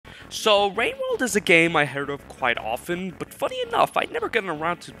So, Rain World is a game I heard of quite often, but funny enough, I'd never gotten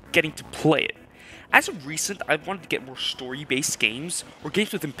around to getting to play it. As of recent, I've wanted to get more story-based games, or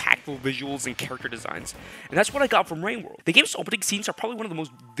games with impactful visuals and character designs, and that's what I got from Rain World. The game's opening scenes are probably one of the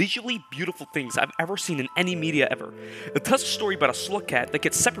most visually beautiful things I've ever seen in any media ever. It tells a story about a Slugcat that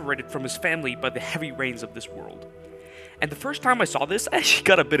gets separated from his family by the heavy rains of this world. And the first time I saw this, I actually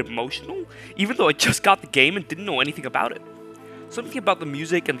got a bit emotional, even though I just got the game and didn't know anything about it. Something about the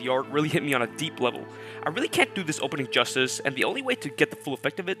music and the art really hit me on a deep level. I really can't do this opening justice, and the only way to get the full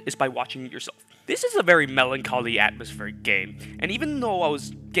effect of it is by watching it yourself. This is a very melancholy, atmospheric game, and even though I was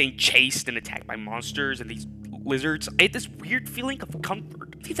getting chased and attacked by monsters and these lizards, I had this weird feeling of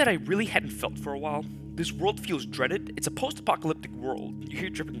comfort. Something that I really hadn't felt for a while. This world feels dreaded. It's a post-apocalyptic world. You hear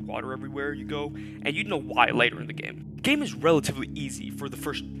dripping water everywhere you go, and you'd know why later in the game. The game is relatively easy for the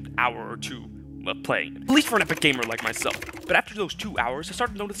first hour or two of playing it, at least for an epic gamer like myself. But after those 2 hours, I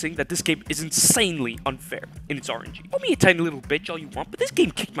started noticing that this game is insanely unfair in its RNG. Call me a tiny little bitch all you want, but this game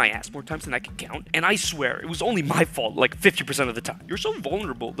kicked my ass more times than I could count, and I swear, it was only my fault like 50% of the time. You're so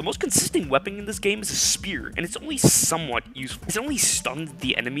vulnerable. The most consistent weapon in this game is a spear, and it's only somewhat useful. It only stuns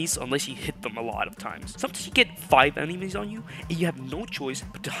the enemies unless you hit them a lot of times. Sometimes you get 5 enemies on you, and you have no choice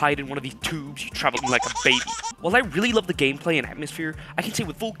but to hide in one of these tubes you travel in like a baby. While I really love the gameplay and atmosphere, I can say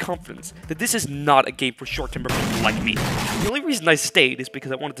with full confidence that this is not a game for short-tempered people like me. The only reason I stayed is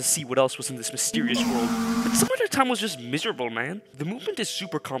because I wanted to see what else was in this mysterious world. But some of the time was just miserable, man. The movement is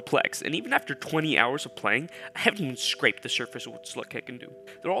super complex, and even after 20 hours of playing, I haven't even scraped the surface of what Slugcat can do.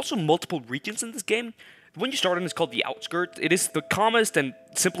 There are also multiple regions in this game. The one you start in is called the Outskirts. It is the calmest and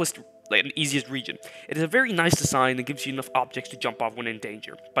simplest and easiest region. It is a very nice design and gives you enough objects to jump off when in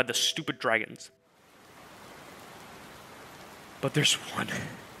danger by the stupid dragons. But there's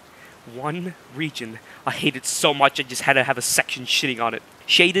one region I hated so much I just had to have a section shitting on it.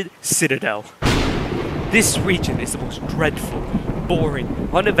 Shaded Citadel. This region is the most dreadful, boring,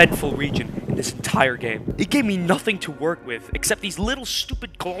 uneventful region in this entire game. It gave me nothing to work with except these little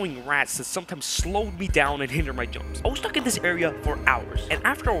stupid glowing rats that sometimes slowed me down and hindered my jumps. I was stuck in this area for hours, and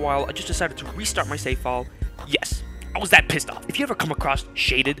after a while I just decided to restart my save file. Yes, I was that pissed off. If you ever come across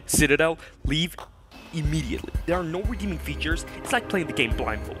Shaded Citadel, leave immediately. There are no redeeming features. It's like playing the game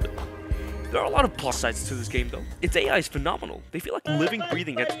blindfolded. There are a lot of plus sides to this game though. Its AI is phenomenal. They feel like living,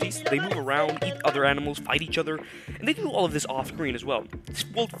 breathing entities. They move around, eat other animals, fight each other, and they do all of this off-screen as well. This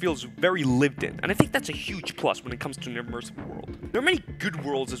world feels very lived in, and I think that's a huge plus when it comes to an immersive world. There are many good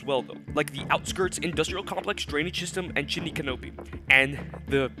worlds as well though, like the Outskirts Industrial Complex, Drainage System, and Chimney Canopy, and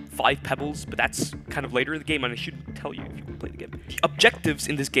the 5 Pebbles, but that's kind of later in the game and I shouldn't tell you if you play the game. The objectives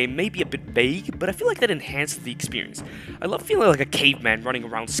in this game may be a bit vague, but I feel like that enhances the experience. I love feeling like a caveman running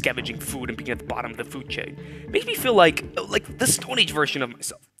around scavenging food and being at the bottom of the food chain. Makes me feel like the Stone Age version of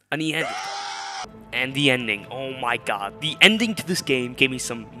myself. A Neanderthal. And the ending, oh my god. The ending to this game gave me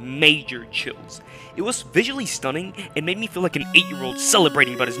some major chills. It was visually stunning and made me feel like an 8-year-old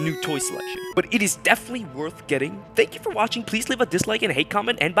celebrating about his new toy selection. But it is definitely worth getting. Thank you for watching. Please leave a dislike and a hate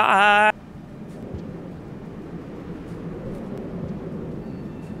comment, and bye!